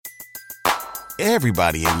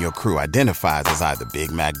Everybody in your crew identifies as either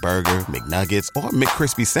Big Mac Burger, McNuggets, or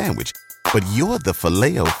McCrispy Sandwich. But you're the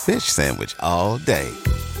Filet-O-Fish Sandwich all day.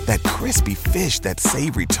 That crispy fish, that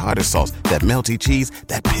savory tartar sauce, that melty cheese,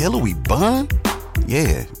 that pillowy bun.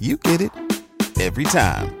 Yeah, you get it. Every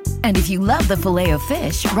time. And if you love the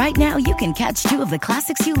Filet-O-Fish, right now you can catch two of the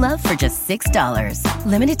classics you love for just $6.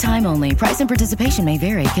 Limited time only. Price and participation may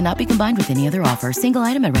vary. Cannot be combined with any other offer. Single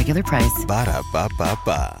item at regular price.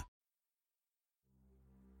 Ba-da-ba-ba-ba.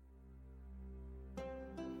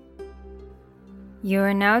 You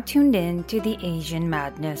are now tuned in to the Asian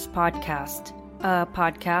Madness Podcast, a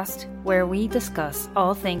podcast where we discuss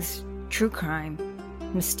all things true crime,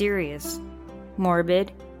 mysterious,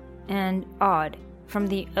 morbid, and odd from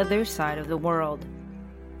the other side of the world.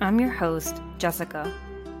 I'm your host, Jessica.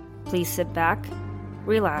 Please sit back,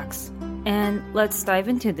 relax, and let's dive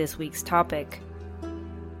into this week's topic.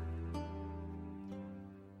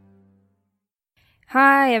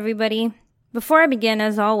 Hi, everybody. Before I begin,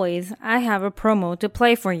 as always, I have a promo to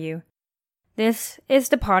play for you. This is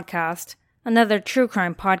the podcast, another true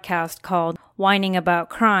crime podcast called Whining About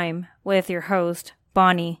Crime with your host,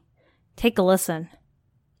 Bonnie. Take a listen.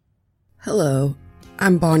 Hello,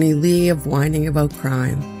 I'm Bonnie Lee of Whining About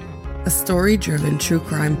Crime, a story-driven true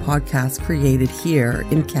crime podcast created here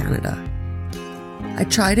in Canada. I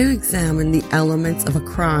try to examine the elements of a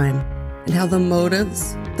crime and how the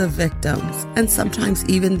motives, the victims, and sometimes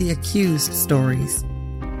even the accused stories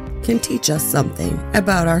can teach us something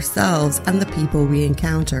about ourselves and the people we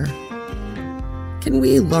encounter. Can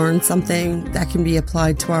we learn something that can be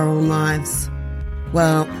applied to our own lives?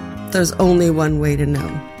 Well, there's only one way to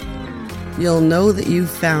know. You'll know that you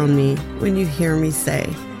found me when you hear me say,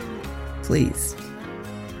 please,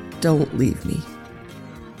 don't leave me.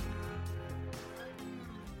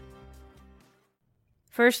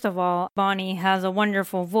 First of all, Bonnie has a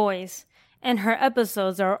wonderful voice, and her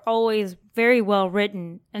episodes are always very well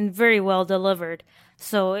written and very well delivered.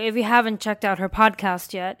 So if you haven't checked out her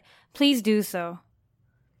podcast yet, please do so.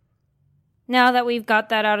 Now that we've got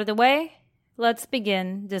that out of the way, let's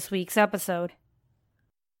begin this week's episode.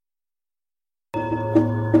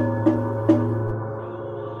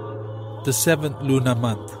 The 7th lunar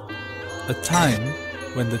month, a time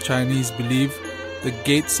when the Chinese believe the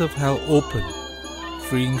gates of hell open,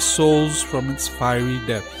 freeing souls from its fiery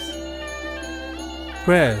depths.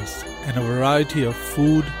 Prayers and a variety of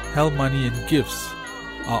food, hell money and gifts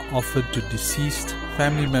are offered to deceased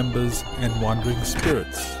family members and wandering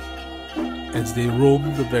spirits as they roam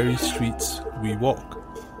the very streets we walk.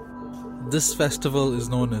 This festival is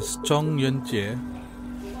known as Chong Yun Jie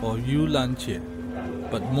or Yu Lan Jie,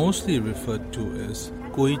 but mostly referred to as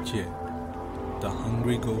Gui Jie, the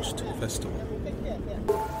Hungry Ghost Festival.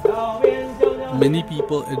 Many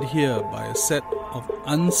people adhere by a set of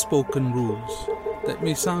unspoken rules that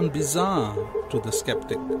may sound bizarre to the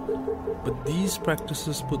skeptic, but these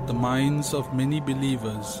practices put the minds of many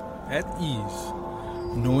believers at ease,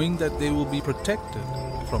 knowing that they will be protected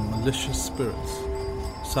from malicious spirits.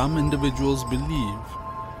 Some individuals believe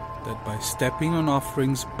that by stepping on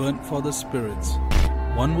offerings burnt for the spirits,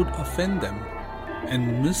 one would offend them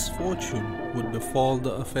and misfortune would befall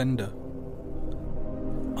the offender.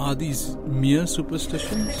 Are these mere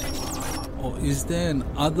superstitions, or is there an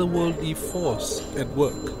otherworldly force at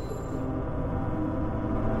work?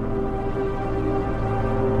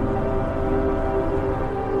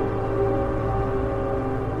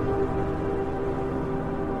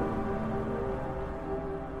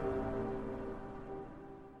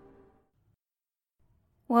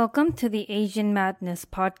 Welcome to the Asian Madness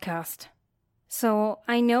Podcast. So,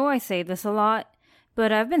 I know I say this a lot,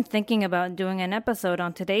 but I've been thinking about doing an episode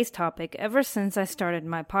on today's topic ever since I started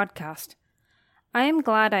my podcast. I am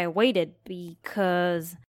glad I waited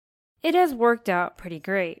because it has worked out pretty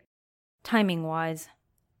great, timing-wise.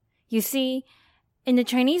 You see, in the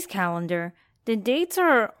Chinese calendar, the dates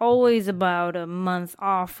are always about a month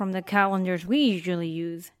off from the calendars we usually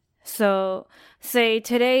use. So, say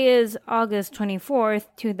today is August 24th,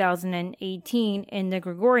 2018 in the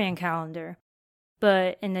Gregorian calendar,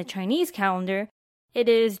 but in the Chinese calendar, it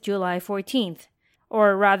is July 14th,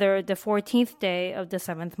 or rather the 14th day of the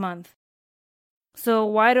 7th month. So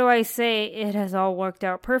why do I say it has all worked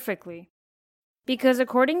out perfectly? Because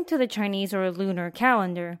according to the Chinese or lunar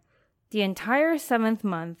calendar, the entire 7th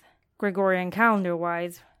month, Gregorian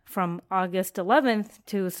calendar-wise, from August 11th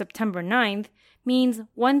to September 9th, means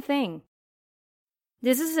one thing.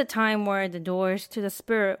 This is a time where the doors to the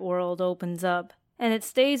spirit world opens up, and it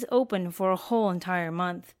stays open for a whole entire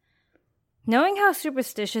month. Knowing how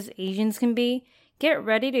superstitious Asians can be, get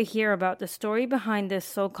ready to hear about the story behind this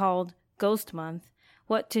so-called Ghost Month,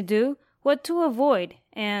 what to do, what to avoid,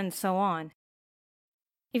 and so on.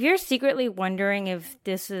 If you're secretly wondering if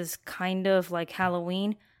this is kind of like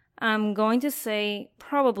Halloween, I'm going to say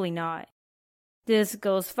probably not. This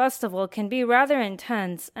ghost festival can be rather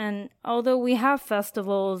intense, and although we have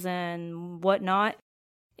festivals and whatnot,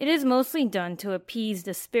 it is mostly done to appease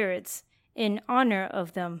the spirits in honor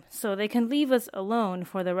of them so they can leave us alone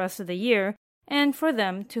for the rest of the year and for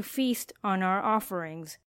them to feast on our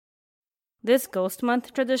offerings. This Ghost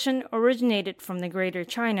Month tradition originated from the Greater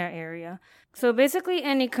China area, so basically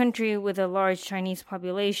any country with a large Chinese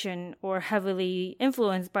population or heavily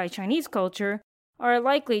influenced by Chinese culture are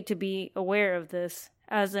likely to be aware of this,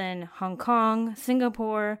 as in Hong Kong,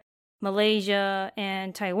 Singapore, Malaysia,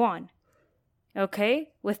 and Taiwan. Okay,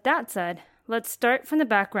 with that said, let's start from the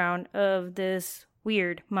background of this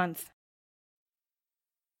weird month.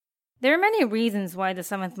 There are many reasons why the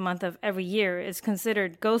 7th month of every year is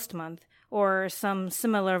considered Ghost Month, or some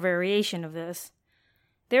similar variation of this.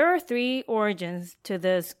 There are 3 origins to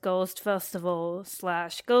this Ghost Festival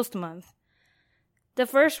 / Ghost Month. The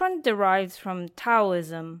first one derives from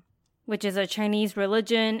Taoism, which is a Chinese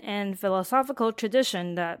religion and philosophical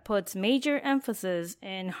tradition that puts major emphasis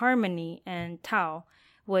in harmony and Tao,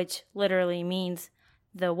 which literally means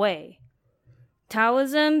the way.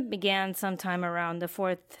 Taoism began sometime around the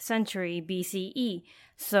 4th century BCE,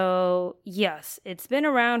 so yes, it's been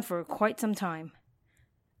around for quite some time.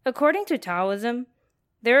 According to Taoism,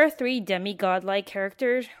 there are 3 demigod-like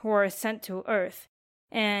characters who are sent to Earth,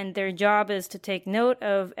 and their job is to take note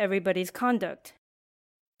of everybody's conduct.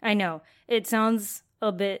 I know, it sounds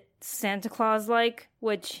a bit Santa Claus-like,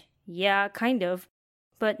 which, yeah, kind of,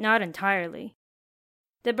 but not entirely.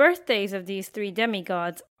 The birthdays of these 3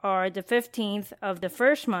 demigods are the 15th of the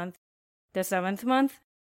 1st month, the 7th month,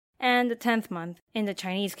 and the 10th month in the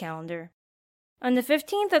Chinese calendar. On the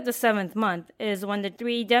 15th of the 7th month is when the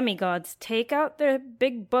 3 demigods take out their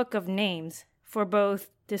big book of names for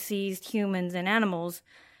both deceased humans and animals,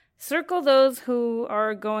 circle those who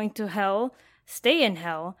are going to hell, stay in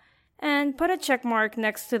hell, and put a check mark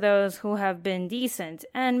next to those who have been decent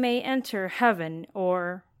and may enter heaven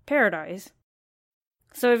or paradise.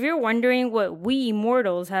 So if you're wondering what we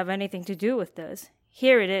mortals have anything to do with this,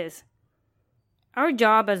 here it is. Our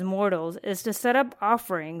job as mortals is to set up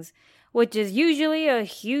offerings, which is usually a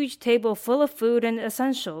huge table full of food and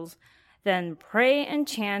essentials, then pray and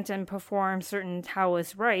chant and perform certain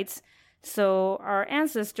Taoist rites, so our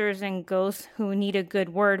ancestors and ghosts who need a good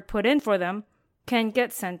word put in for them can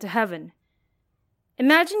get sent to heaven.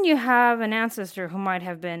 Imagine you have an ancestor who might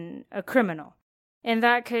have been a criminal. In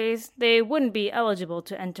that case, they wouldn't be eligible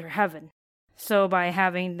to enter heaven. So by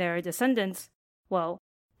having their descendants,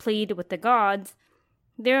 plead with the gods,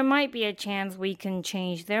 there might be a chance we can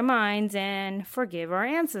change their minds and forgive our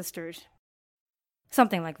ancestors.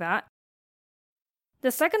 Something like that.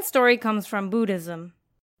 The second story comes from Buddhism.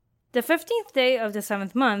 The 15th day of the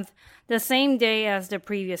 7th month, the same day as the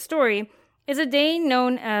previous story, is a day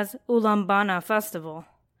known as Ulambana Festival.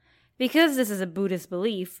 Because this is a Buddhist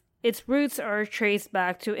belief, its roots are traced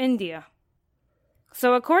back to India.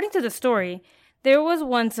 So according to the story, there was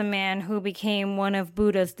once a man who became one of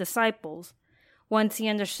Buddha's disciples. Once he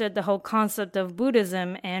understood the whole concept of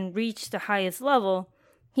Buddhism and reached the highest level,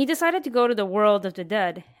 he decided to go to the world of the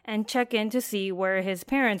dead and check in to see where his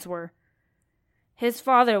parents were. His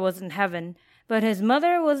father was in heaven, but his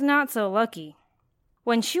mother was not so lucky.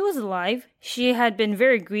 When she was alive, she had been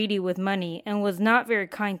very greedy with money and was not very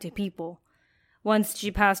kind to people. Once she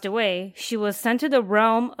passed away, she was sent to the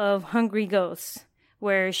realm of hungry ghosts,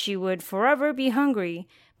 where she would forever be hungry,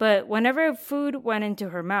 but whenever food went into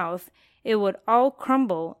her mouth, it would all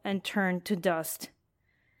crumble and turn to dust.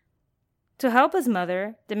 To help his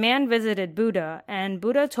mother, the man visited Buddha, and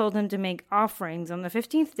Buddha told him to make offerings on the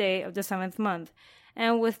 15th day of the 7th month,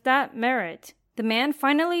 and with that merit, the man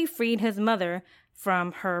finally freed his mother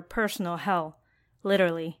from her personal hell,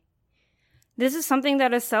 literally. This is something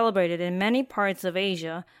that is celebrated in many parts of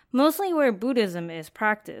Asia, mostly where Buddhism is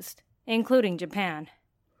practiced, including Japan.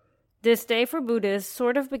 This day for Buddhists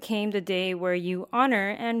sort of became the day where you honor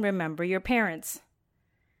and remember your parents.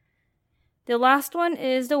 The last one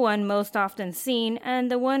is the one most often seen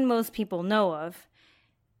and the one most people know of,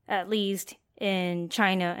 at least in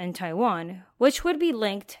China and Taiwan, which would be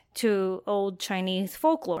linked to old Chinese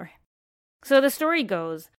folklore. So the story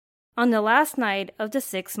goes, on the last night of the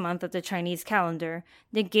 6th month of the Chinese calendar,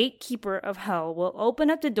 the gatekeeper of hell will open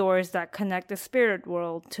up the doors that connect the spirit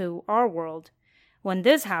world to our world. When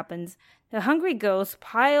this happens, the hungry ghosts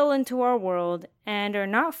pile into our world and are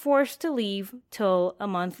not forced to leave till a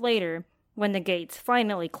month later, when the gates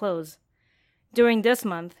finally close. During this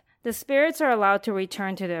month, the spirits are allowed to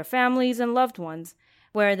return to their families and loved ones,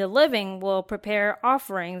 where the living will prepare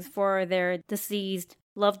offerings for their deceased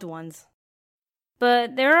loved ones.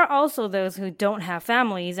 But there are also those who don't have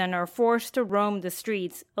families and are forced to roam the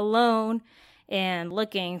streets alone and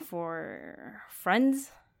looking for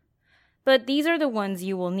friends. But these are the ones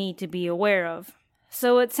you will need to be aware of.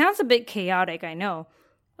 So it sounds a bit chaotic, I know.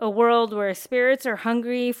 A world where spirits are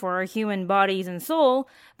hungry for our human bodies and soul,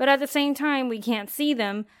 but at the same time we can't see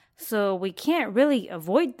them, so we can't really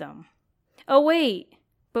avoid them. Oh wait,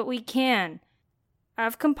 but we can.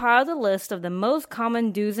 I've compiled a list of the most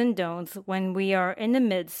common do's and don'ts when we are in the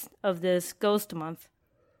midst of this ghost month.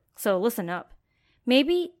 So listen up.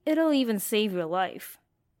 Maybe it'll even save your life.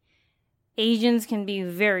 Asians can be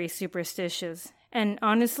very superstitious, and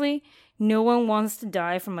honestly, no one wants to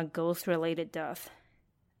die from a ghost-related death.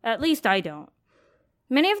 At least I don't.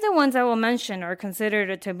 Many of the ones I will mention are considered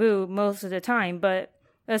a taboo most of the time, but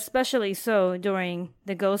especially so during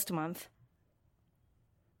the ghost month.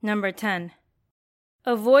 Number 10.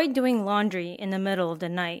 Avoid doing laundry in the middle of the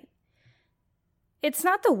night. It's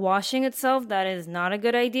not the washing itself that is not a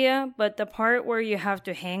good idea, but the part where you have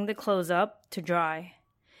to hang the clothes up to dry.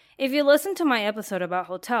 If you listen to my episode about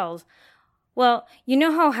hotels, well, you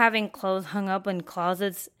know how having clothes hung up in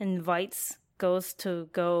closets invites ghosts to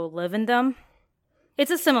go live in them?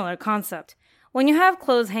 It's a similar concept. When you have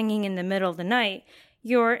clothes hanging in the middle of the night,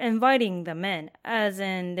 you're inviting them in, as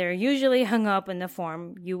in they're usually hung up in the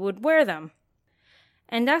form you would wear them.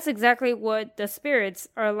 And that's exactly what the spirits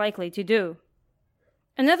are likely to do.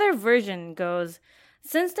 Another version goes,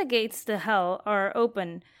 since the gates to hell are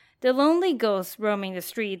open, the lonely ghosts roaming the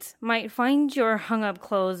streets might find your hung-up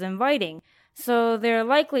clothes inviting, so they're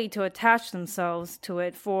likely to attach themselves to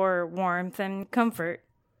it for warmth and comfort.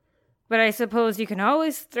 But I suppose you can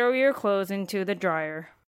always throw your clothes into the dryer,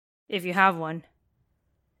 if you have one.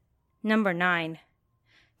 Number 9.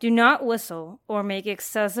 Do not whistle or make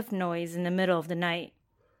excessive noise in the middle of the night.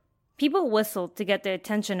 People whistle to get the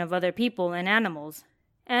attention of other people and animals,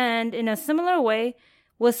 and in a similar way,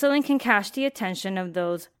 whistling can catch the attention of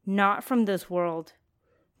those not from this world.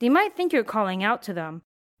 They might think you're calling out to them,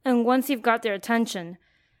 and once you've got their attention,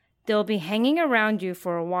 they'll be hanging around you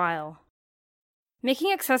for a while.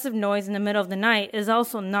 Making excessive noise in the middle of the night is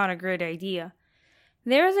also not a great idea.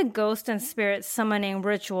 There is a ghost and spirit summoning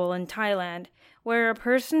ritual in Thailand where a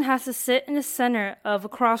person has to sit in the center of a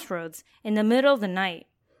crossroads in the middle of the night.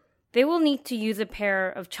 They will need to use a pair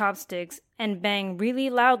of chopsticks and bang really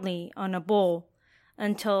loudly on a bowl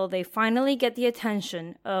until they finally get the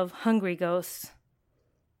attention of hungry ghosts.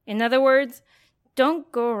 In other words,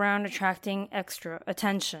 don't go around attracting extra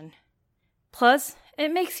attention. Plus,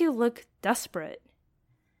 it makes you look desperate.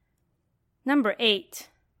 Number 8.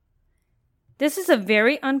 This is a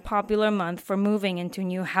very unpopular month for moving into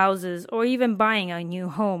new houses or even buying a new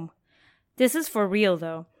home. This is for real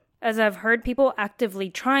though, as I've heard people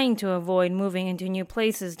actively trying to avoid moving into new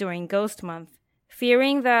places during Ghost Month,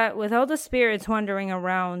 fearing that with all the spirits wandering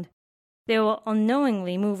around, they will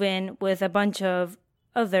unknowingly move in with a bunch of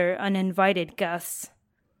other uninvited guests,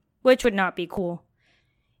 which would not be cool.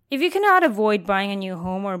 If you cannot avoid buying a new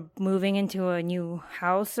home or moving into a new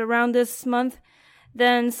house around this month,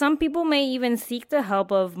 then some people may even seek the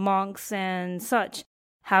help of monks and such,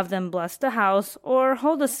 have them bless the house or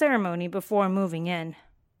hold a ceremony before moving in.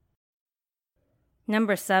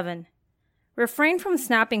 Number 7. Refrain from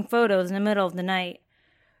snapping photos in the middle of the night.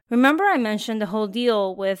 Remember I mentioned the whole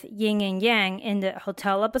deal with yin and yang in the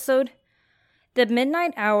hotel episode? The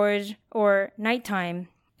midnight hours, or nighttime,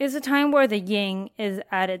 is a time where the yin is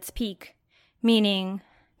at its peak, meaning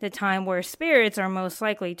the time where spirits are most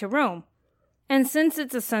likely to roam. And since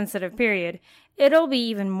it's a sensitive period, it'll be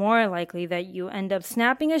even more likely that you end up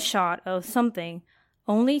snapping a shot of something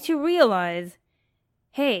only to realize,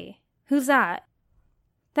 hey, who's that?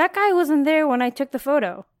 That guy wasn't there when I took the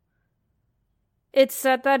photo. It's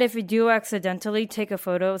said that if you do accidentally take a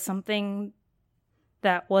photo of something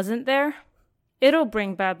that wasn't there, it'll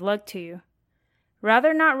bring bad luck to you.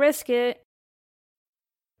 Rather not risk it.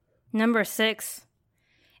 Number 6.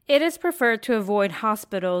 It is preferred to avoid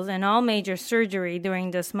hospitals and all major surgery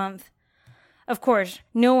during this month. Of course,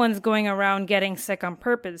 no one's going around getting sick on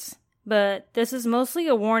purpose, but this is mostly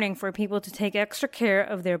a warning for people to take extra care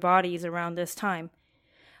of their bodies around this time.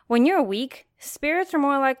 When you're weak, spirits are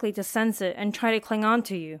more likely to sense it and try to cling on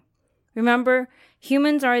to you. Remember,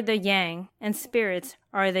 humans are the yang and spirits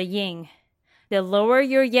are the yin. The lower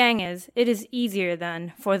your yang is, it is easier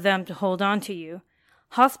then for them to hold on to you.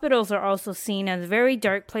 Hospitals are also seen as very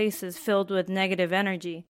dark places filled with negative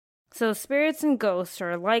energy, so spirits and ghosts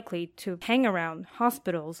are likely to hang around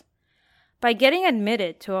hospitals. By getting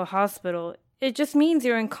admitted to a hospital, it just means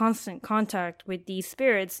you're in constant contact with these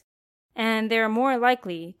spirits, and they're more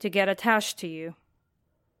likely to get attached to you.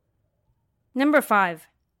 Number 5.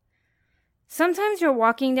 Sometimes you're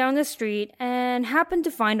walking down the street and happen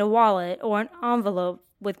to find a wallet or an envelope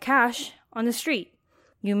with cash on the street.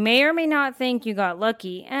 You may or may not think you got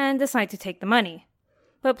lucky and decide to take the money.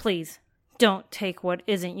 But please, don't take what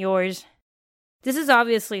isn't yours. This is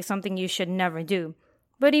obviously something you should never do,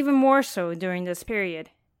 but even more so during this period.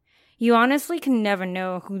 You honestly can never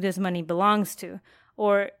know who this money belongs to,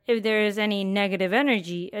 or if there is any negative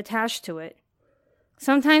energy attached to it.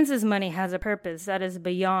 Sometimes this money has a purpose that is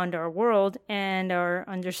beyond our world and our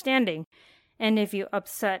understanding, and if you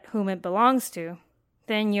upset whom it belongs to,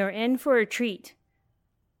 then you're in for a treat.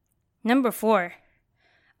 Number 4.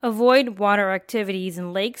 Avoid water activities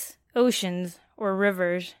in lakes, oceans, or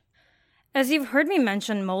rivers. As you've heard me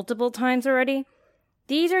mention multiple times already,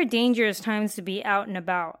 these are dangerous times to be out and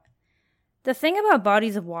about. The thing about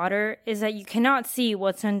bodies of water is that you cannot see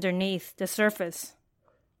what's underneath the surface.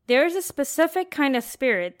 There is a specific kind of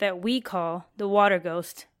spirit that we call the water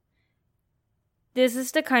ghost. This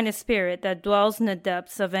is the kind of spirit that dwells in the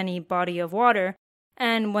depths of any body of water,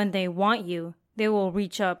 and when they want you, they will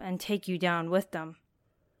reach up and take you down with them.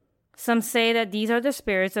 Some say that these are the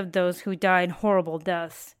spirits of those who died horrible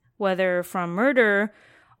deaths, whether from murder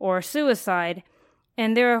or suicide,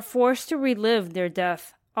 and they are forced to relive their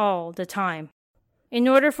death all the time. In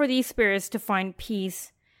order for these spirits to find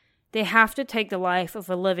peace, they have to take the life of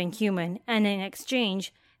a living human, and in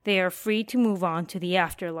exchange, they are free to move on to the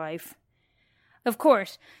afterlife. Of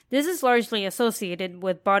course, this is largely associated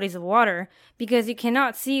with bodies of water because you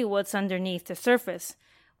cannot see what's underneath the surface,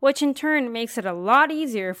 which in turn makes it a lot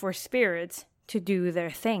easier for spirits to do their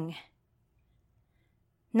thing.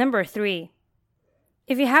 Number 3.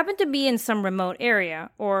 If you happen to be in some remote area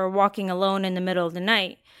or walking alone in the middle of the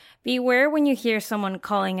night, beware when you hear someone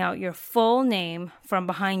calling out your full name from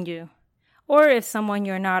behind you, or if someone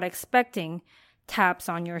you're not expecting taps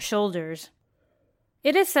on your shoulders.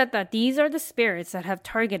 It is said that these are the spirits that have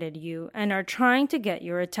targeted you and are trying to get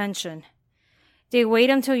your attention. They wait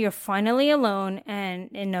until you're finally alone and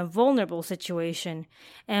in a vulnerable situation,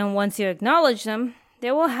 and once you acknowledge them,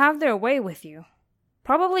 they will have their way with you,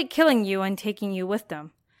 probably killing you and taking you with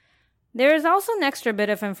them. There is also an extra bit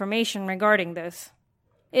of information regarding this.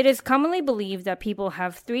 It is commonly believed that people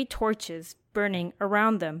have 3 torches burning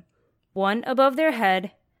around them, one above their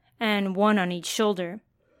head and one on each shoulder.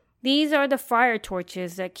 These are the fire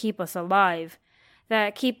torches that keep us alive,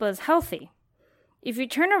 that keep us healthy. If you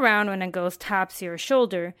turn around when a ghost taps your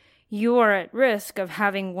shoulder, you are at risk of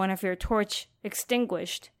having one of your torch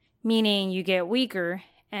extinguished, meaning you get weaker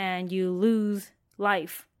and you lose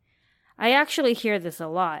life. I actually hear this a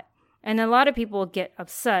lot, and a lot of people get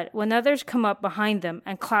upset when others come up behind them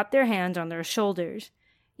and clap their hands on their shoulders,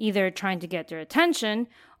 either trying to get their attention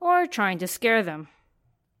or trying to scare them.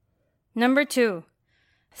 Number 2.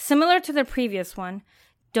 Similar to the previous one,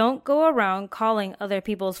 don't go around calling other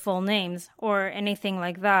people's full names or anything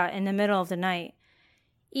like that in the middle of the night.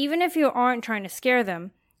 Even if you aren't trying to scare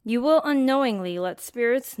them, you will unknowingly let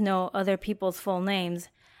spirits know other people's full names,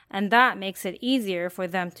 and that makes it easier for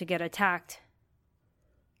them to get attacked.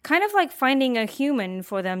 Kind of like finding a human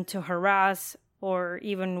for them to harass, or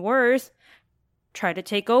even worse, try to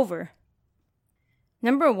take over.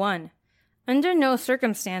 Number 1. Under no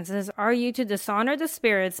circumstances are you to dishonor the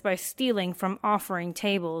spirits by stealing from offering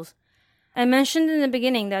tables. I mentioned in the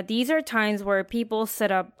beginning that these are times where people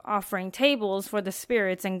set up offering tables for the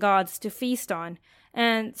spirits and gods to feast on,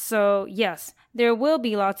 and so, yes, there will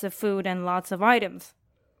be lots of food and lots of items.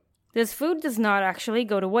 This food does not actually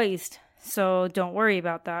go to waste, so don't worry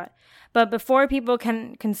about that. But before people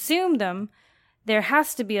can consume them, there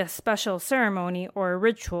has to be a special ceremony or a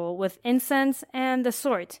ritual with incense and the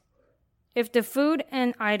sort. If the food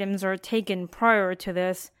and items are taken prior to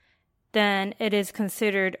this, then it is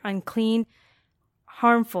considered unclean,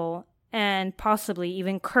 harmful, and possibly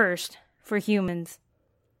even cursed for humans.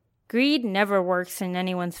 Greed never works in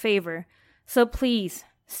anyone's favor, so please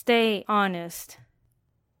stay honest.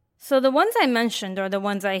 So the ones I mentioned are the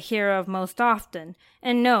ones I hear of most often,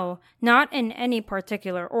 and no, not in any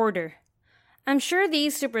particular order. I'm sure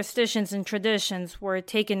these superstitions and traditions were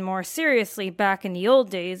taken more seriously back in the old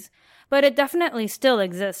days, but it definitely still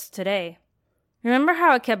exists today. Remember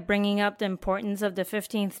how I kept bringing up the importance of the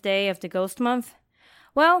 15th day of the ghost month?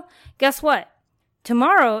 Well, guess what?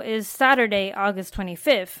 Tomorrow is Saturday, August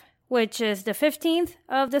 25th, which is the 15th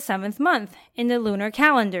of the 7th month in the lunar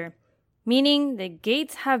calendar, meaning the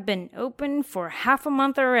gates have been open for half a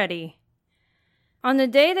month already. On the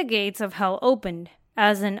day the gates of hell opened,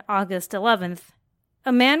 as in August 11th.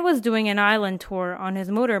 A man was doing an island tour on his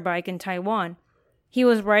motorbike in Taiwan. He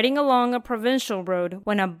was riding along a provincial road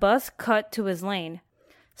when a bus cut to his lane,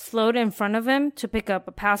 slowed in front of him to pick up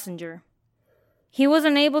a passenger. He was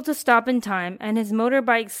unable to stop in time, and his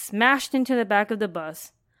motorbike smashed into the back of the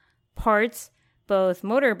bus. Parts, both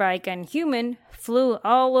motorbike and human, flew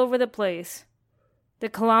all over the place. The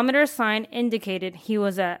kilometer sign indicated he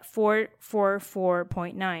was at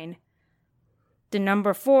 444.9. The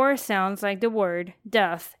number 4 sounds like the word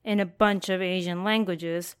death in a bunch of Asian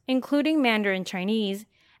languages, including Mandarin Chinese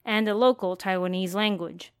and the local Taiwanese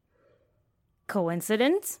language.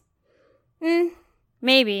 Coincidence?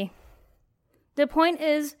 Maybe. The point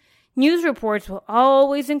is, news reports will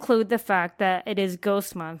always include the fact that it is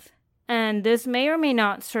Ghost Month, and this may or may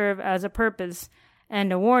not serve as a purpose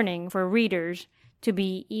and a warning for readers to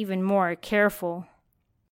be even more careful.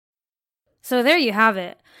 So there you have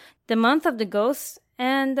it, the month of the ghosts,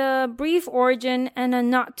 and a brief origin and a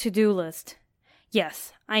not-to-do list.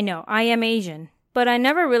 Yes, I know, I am Asian, but I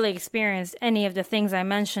never really experienced any of the things I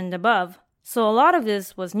mentioned above, so a lot of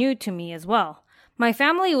this was new to me as well. My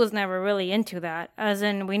family was never really into that, as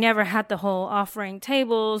in we never had the whole offering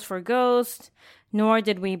tables for ghosts, nor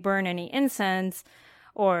did we burn any incense,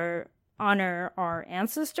 or honor our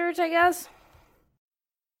ancestors, I guess.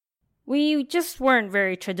 We just weren't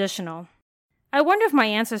very traditional. I wonder if my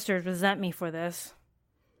ancestors resent me for this.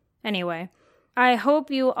 Anyway, I hope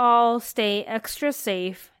you all stay extra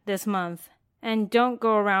safe this month and don't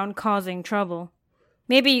go around causing trouble.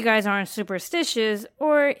 Maybe you guys aren't superstitious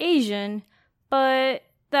or Asian, but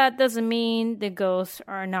that doesn't mean the ghosts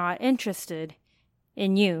are not interested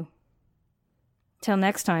in you. Till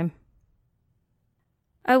next time.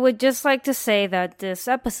 I would just like to say that this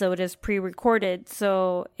episode is pre-recorded,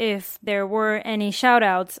 so if there were any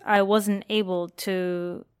shout-outs, I wasn't able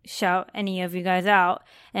to shout any of you guys out,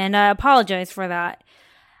 and I apologize for that.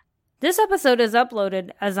 This episode is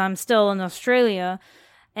uploaded as I'm still in Australia,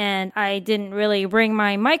 and I didn't really bring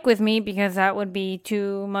my mic with me because that would be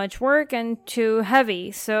too much work and too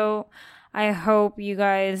heavy, so I hope you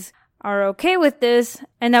guys are okay with this,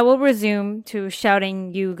 and I will resume to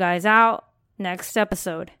shouting you guys out next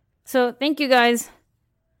episode. So thank you guys.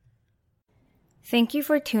 Thank you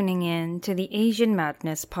for tuning in to the Asian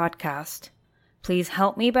Madness podcast. Please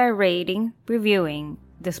help me by rating, reviewing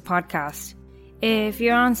this podcast. If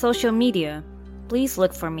you're on social media, please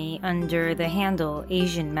look for me under the handle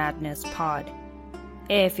Asian Madness Pod.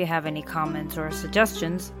 If you have any comments or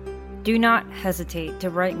suggestions, do not hesitate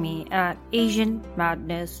to write me at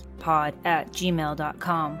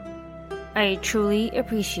asianmadnesspod@gmail.com. I truly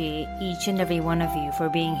appreciate each and every one of you for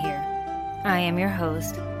being here. I am your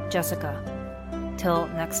host, Jessica. Till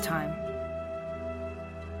next time.